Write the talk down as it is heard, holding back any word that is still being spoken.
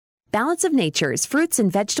Balance of Nature's fruits and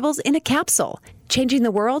vegetables in a capsule, changing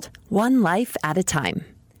the world one life at a time.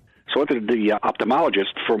 So I went to the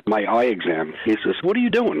ophthalmologist for my eye exam. He says, "What are you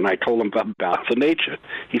doing?" And I told him about Balance of Nature.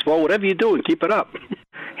 He said, "Well, whatever you're doing, keep it up."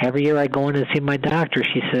 Every year I go in and see my doctor.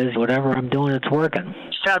 She says, "Whatever I'm doing, it's working."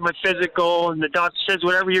 Just had my physical, and the doctor says,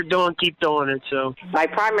 "Whatever you're doing, keep doing it." So my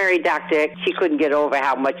primary doctor, she couldn't get over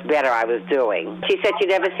how much better I was doing. She said she'd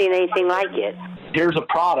never seen anything like it. Here's a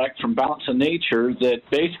product from Balance of Nature that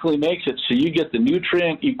basically makes it so you get the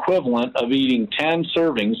nutrient equivalent of eating 10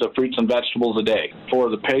 servings of fruits and vegetables a day. For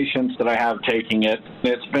the patients that I have taking it,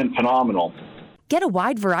 it's been phenomenal. Get a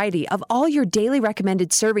wide variety of all your daily recommended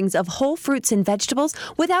servings of whole fruits and vegetables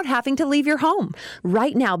without having to leave your home.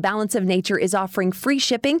 Right now, Balance of Nature is offering free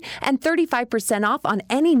shipping and 35% off on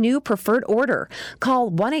any new preferred order. Call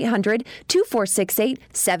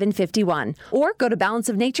 1-800-2468-751 or go to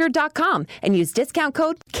balanceofnature.com and use discount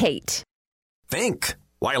code KATE. Think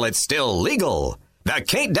while it's still legal. The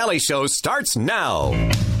Kate Dalley Show starts now.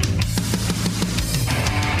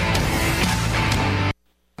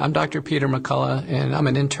 I'm Dr. Peter McCullough, and I'm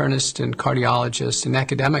an internist and cardiologist, an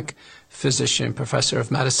academic physician, professor of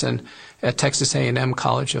medicine at Texas A&M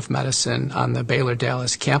College of Medicine on the Baylor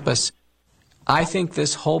Dallas campus. I think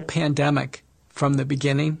this whole pandemic from the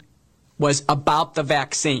beginning was about the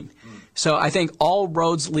vaccine. So I think all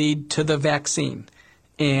roads lead to the vaccine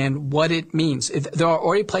and what it means. There are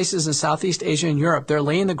already places in Southeast Asia and Europe, they're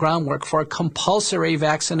laying the groundwork for a compulsory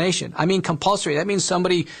vaccination. I mean compulsory. That means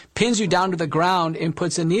somebody pins you down to the ground and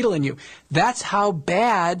puts a needle in you. That's how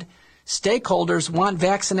bad stakeholders want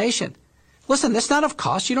vaccination. Listen, that's not of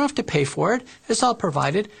cost. You don't have to pay for it. It's all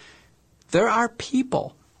provided. There are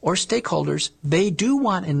people or stakeholders, they do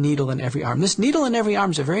want a needle in every arm. This needle in every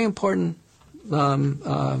arm is a very important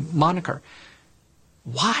moniker.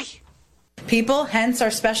 Why? People, hence our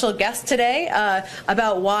special guest today,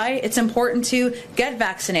 about why it's important to get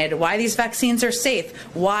vaccinated, why these vaccines are safe,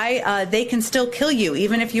 why they can still kill you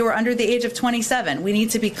even if you are under the age of 27. We need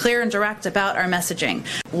to be clear and direct about our messaging.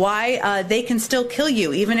 Why they can still kill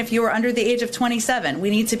you even if you are under the age of 27. We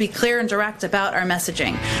need to be clear and direct about our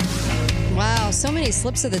messaging. Wow, so many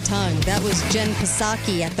slips of the tongue. That was Jen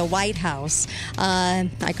Psaki at the White House.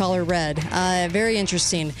 I call her Red. Very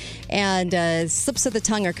interesting. And slips of the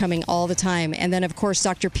tongue are coming all the time. And then, of course,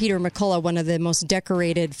 Dr. Peter McCullough, one of the most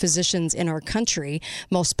decorated physicians in our country,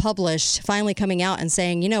 most published, finally coming out and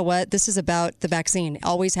saying, you know what, this is about the vaccine.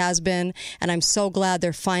 Always has been. And I'm so glad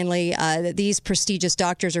they're finally, these prestigious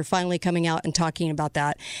doctors are finally coming out and talking about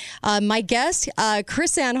that. My guest,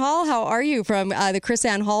 KrisAnne Hall, how are you, from the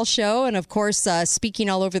KrisAnne Hall Show? And of course, speaking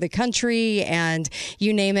all over the country and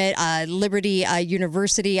you name it, Liberty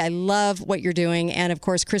University. I love what you're doing. And of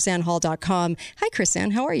course, KrisAnneHall.com. Hi,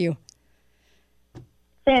 KrisAnne. How are you?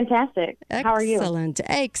 Fantastic. Excellent. How are you?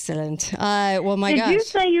 Excellent. Well, my gosh. Did you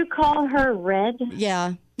say you call her Red?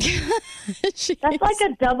 Yeah. That's like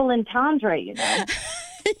a double entendre, you know.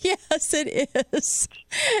 Yes, it is.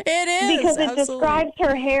 It is. Because it absolutely describes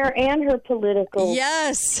her hair and her political.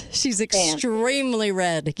 Yes, she's extremely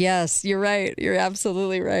red. Yes, you're right. You're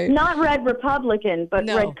absolutely right. Not red Republican, but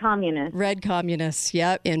No. red communist. Red communist,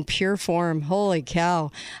 yep, in pure form. Holy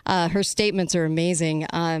cow. Her statements are amazing.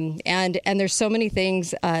 And there's so many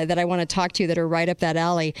things that I want to talk to you that are right up that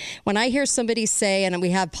alley. When I hear somebody say, and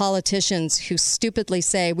we have politicians who stupidly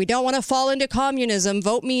say, we don't want to fall into communism,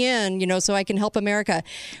 vote me in, you know, so I can help America.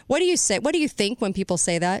 What do you say? What do you think when people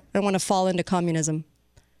say that? I don't want to fall into communism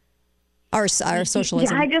or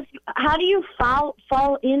socialism. How do you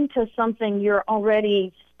fall into something you're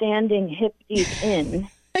already standing hip deep in?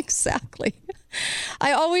 Exactly.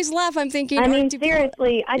 I always laugh. I'm thinking. I mean,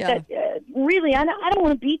 seriously, really, I don't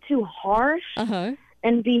want to be too harsh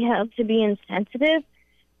and be held to be insensitive.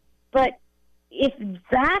 But if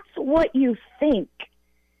that's what you think,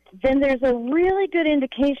 then there's a really good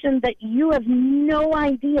indication that you have no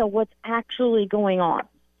idea what's actually going on.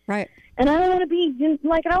 Right. And I don't want to be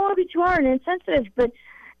I don't want to be too hard and insensitive, but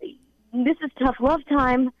this is tough love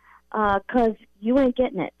time because you ain't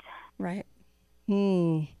getting it. Right.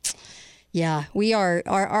 Yeah, we are.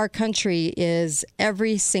 Our country is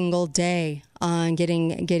every single day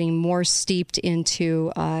getting more steeped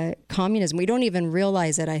into communism. We don't even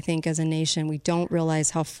realize it. I think as a nation, we don't realize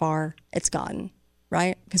how far it's gotten.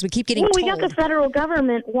 Right? Because we keep getting told. We got the federal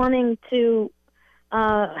government wanting to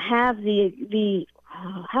have the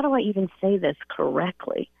how do I even say this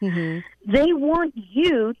correctly? Mm-hmm. They want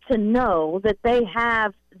you to know that they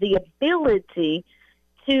have the ability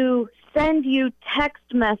to send you text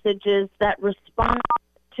messages that respond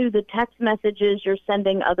to the text messages you're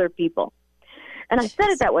sending other people. And I said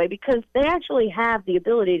it that way because they actually have the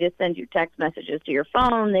ability to send you text messages to your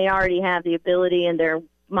phone. They already have the ability, and they're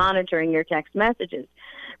monitoring your text messages.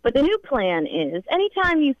 But the new plan is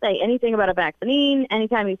anytime you say anything about a vaccine,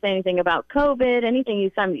 anytime you say anything about COVID,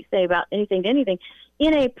 anytime you say about anything to anything,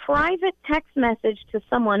 in a private text message to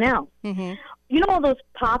someone else, you know all those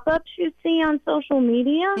pop-ups you see on social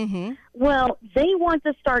media? Well, they want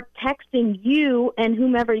to start texting you and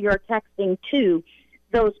whomever you're texting to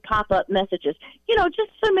those pop-up messages, you know,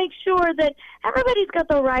 just to make sure that everybody's got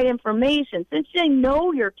the right information. Since they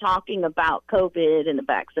know you're talking about COVID and the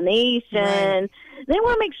vaccination, they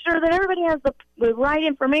want to make sure that everybody has the right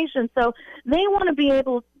information. So they want to be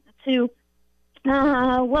able to, they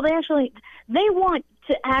want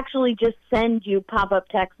to actually just send you pop-up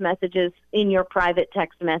text messages in your private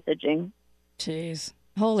text messaging. Jeez.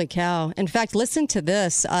 Holy cow. In fact, listen to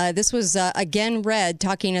this. This was, again, Red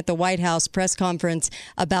talking at the White House press conference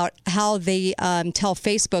about how they tell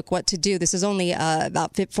Facebook what to do. This is only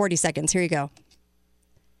about 40 seconds. Here you go.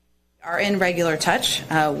 Are in regular touch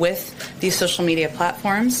with these social media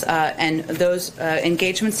platforms, and those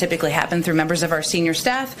engagements typically happen through members of our senior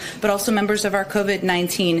staff, but also members of our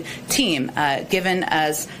COVID-19 team. Given,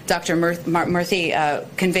 as Dr. Murthy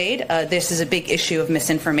conveyed, this is a big issue of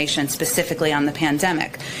misinformation, specifically on the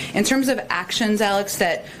pandemic. In terms of actions, Alex,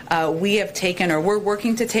 that we have taken, or we're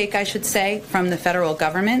working to take, I should say, from the federal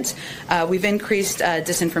government, we've increased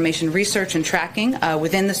disinformation research and tracking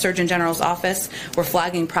within the Surgeon General's office. We're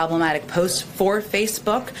flagging problematic posts for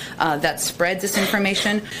Facebook that spread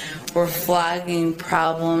disinformation. We're flagging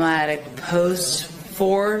problematic posts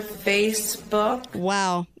for Facebook.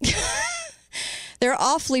 Wow. They're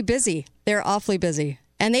awfully busy.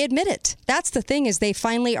 And they admit it. That's the thing, is they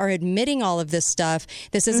finally are admitting all of this stuff.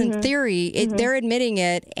 This isn't theory. They're admitting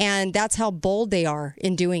it, and that's how bold they are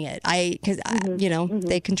in doing it.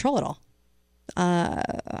 They control it all. I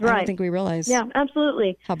don't think we realize. Yeah,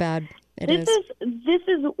 absolutely. How bad it is.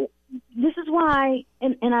 This is why,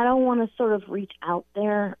 and I don't want to sort of reach out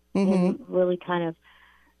there and really kind of.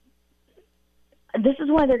 This is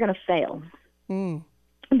why they're going to fail,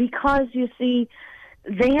 because you see,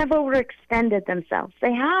 they have overextended themselves.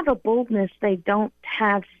 They have a boldness they don't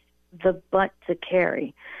have the butt to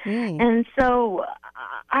carry, and so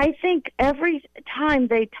I think every time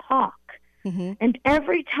they talk, and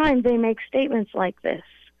every time they make statements like this,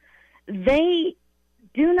 they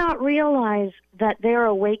do not realize that they're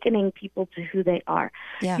awakening people to who they are.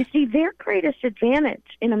 Yeah. You see, their greatest advantage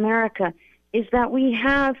in America is that we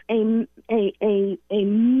have a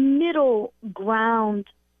middle ground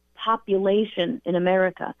population in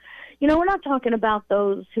America. You know, we're not talking about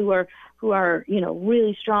those who are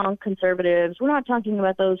really strong conservatives. We're not talking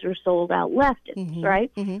about those who are sold out leftists,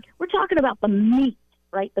 right? We're talking about the meat,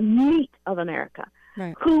 right? The meat of America,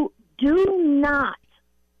 who do not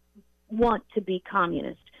want to be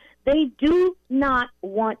communist. They do not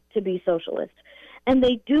want to be socialist. And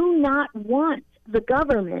they do not want the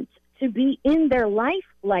government to be in their life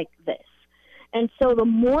like this. And so the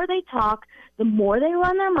more they talk, the more they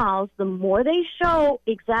run their mouths, the more they show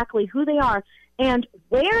exactly who they are and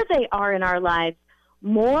where they are in our lives,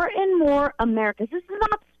 more and more Americans. This is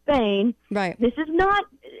not Spain. Right. This is not,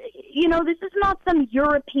 this is not some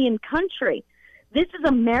European country. This is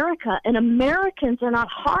America, and Americans are not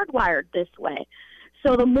hardwired this way.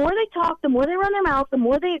 So the more they talk, the more they run their mouth, the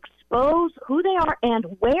more they expose who they are and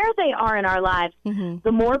where they are in our lives,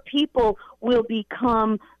 the more people will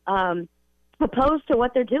become opposed to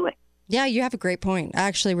what they're doing. Yeah, you have a great point. I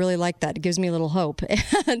actually really like that. It gives me a little hope.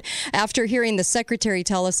 And after hearing the secretary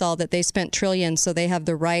tell us all that they spent trillions, so they have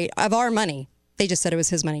the right of our money. They just said it was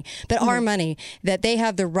his money, but our money, that they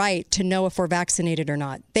have the right to know if we're vaccinated or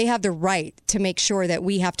not. They have the right to make sure that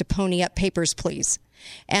we have to pony up papers, please.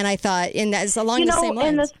 And I thought, and that's along the same lines.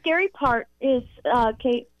 And the scary part is,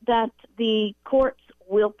 Kate, that the courts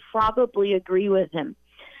will probably agree with him.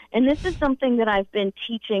 And this is something that I've been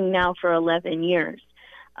teaching now for 11 years.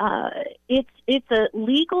 It's a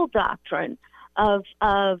legal doctrine of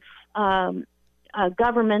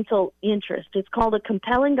governmental interest. It's called a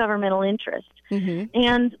compelling governmental interest.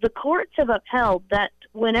 And the courts have upheld that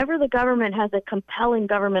whenever the government has a compelling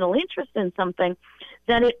governmental interest in something,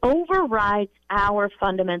 that it overrides our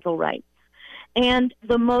fundamental rights. And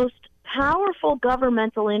the most powerful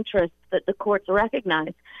governmental interest that the courts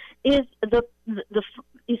recognize is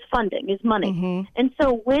is funding, is money. And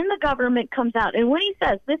so when the government comes out, and when he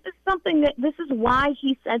says, this is why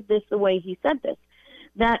he said this the way he said this,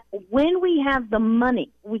 that when we have the money,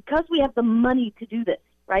 because we have the money to do this,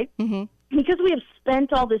 right? Because we have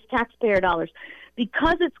spent all this taxpayer dollars,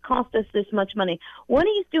 because it's cost us this much money, what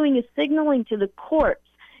he's doing is signaling to the courts,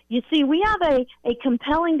 You see, we have a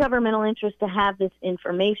compelling governmental interest to have this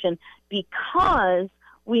information because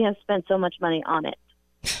we have spent so much money on it.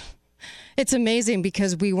 It's amazing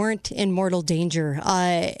because we weren't in mortal danger.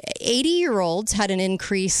 80-year-olds had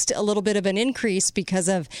a little bit of an increase because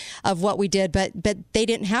of what we did, but they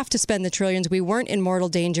didn't have to spend the trillions. We weren't in mortal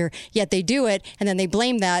danger, yet they do it, and then they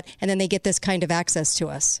blame that, and then they get this kind of access to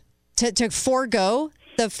us. To forego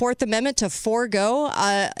the Fourth Amendment, to forego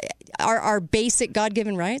our basic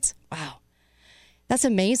God-given rights? Wow. That's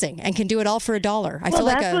amazing, and can do it all for $1. Well,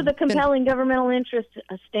 that's what the compelling governmental interest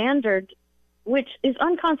standard, which is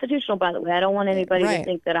unconstitutional, by the way. I don't want anybody to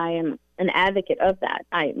think that I am an advocate of that.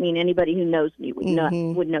 I mean, anybody who knows me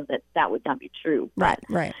would know that that would not be true. But,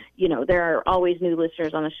 you know, there are always new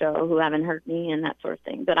listeners on the show who haven't heard me and that sort of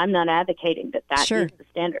thing. But I'm not advocating that is the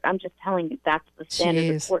standard. I'm just telling you that's the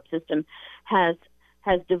standard the court system has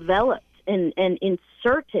developed and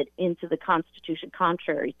inserted into the Constitution,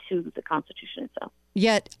 contrary to the Constitution itself.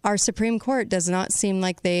 Yet our Supreme Court does not seem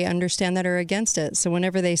like they understand that or against it. So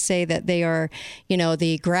whenever they say that they are, you know,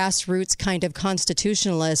 the grassroots kind of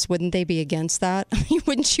constitutionalists, wouldn't they be against that?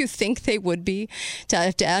 Wouldn't you think they would be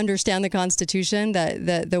to understand the Constitution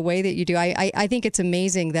the way that you do? I think it's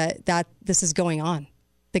amazing that this is going on.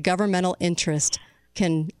 The governmental interest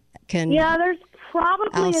can there's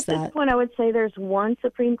probably at this point, I would say there's one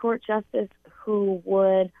Supreme Court justice who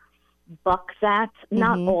would buck that,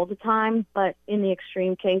 not all the time, but in the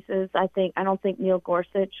extreme cases. I don't think Neil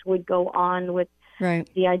Gorsuch would go on with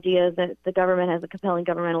the idea that the government has a compelling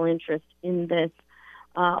governmental interest in this.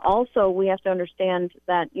 Also, we have to understand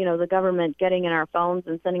that, you know, the government getting in our phones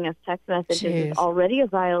and sending us text messages is already a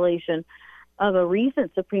violation of a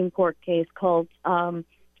recent Supreme Court case called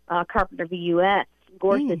Carpenter v. U.S.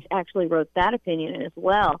 Gorsuch actually wrote that opinion as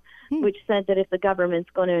well, which said that if the government's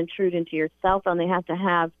going to intrude into your cell phone, they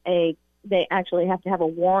actually have to have a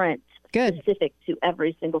warrant specific to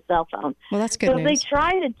every single cell phone. Well, that's good news. So if they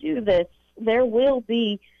try to do this, there will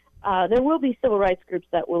be civil rights groups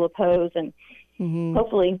that will oppose, and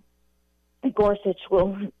hopefully Gorsuch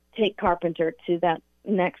will take Carpenter to that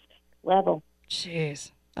next level.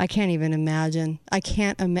 Jeez. I can't even imagine.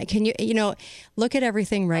 Can you look at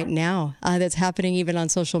everything right now that's happening even on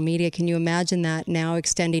social media. Can you imagine that now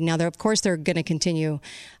extending? Now, of course, they're going to continue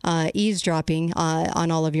eavesdropping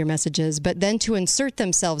on all of your messages, but then to insert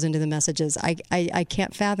themselves into the messages, I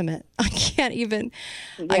can't fathom it. I can't even.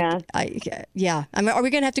 Yeah. I mean, are we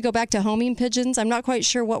going to have to go back to homing pigeons? I'm not quite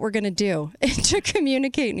sure what we're going to do to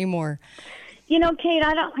communicate anymore. You know, Kate,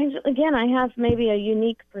 I have maybe a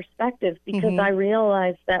unique perspective because I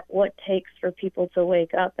realize that what takes for people to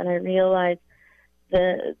wake up, and I realize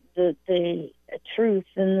the truth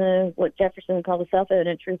and what Jefferson called the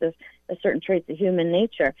self-evident truth of certain traits of human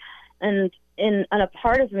nature. And a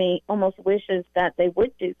part of me almost wishes that they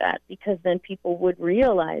would do that, because then people would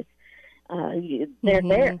realize they're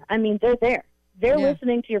there. I mean, they're there. They're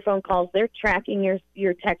listening to your phone calls. They're tracking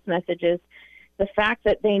your text messages. The fact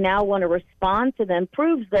that they now want to respond to them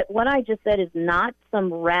proves that what I just said is not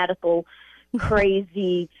some radical,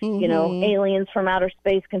 crazy, aliens from outer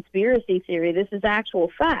space conspiracy theory. This is actual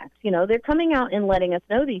facts. You know, they're coming out and letting us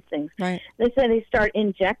know these things. Right. They say they start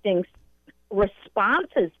injecting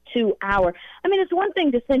responses to it's one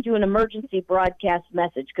thing to send you an emergency broadcast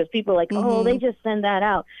message because people are like, they just send that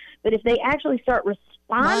out. But if they actually start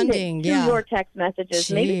responding to your text messages,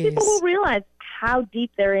 maybe people will realize how deep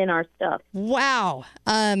they're in our stuff. Wow.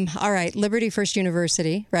 All right. Liberty First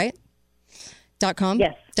University, right? .com?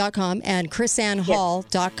 Yes. .com and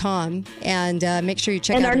KrisAnneHall.com. And make sure you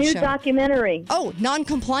check out our new show. Documentary. Oh,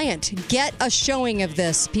 Non-Compliant. Get a showing of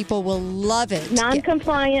this. People will love it.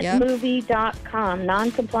 NoncompliantMovie.com.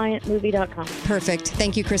 NoncompliantMovie.com. Perfect.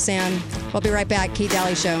 Thank you, KrisAnne. We'll be right back. Kate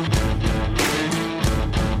Dalley Show.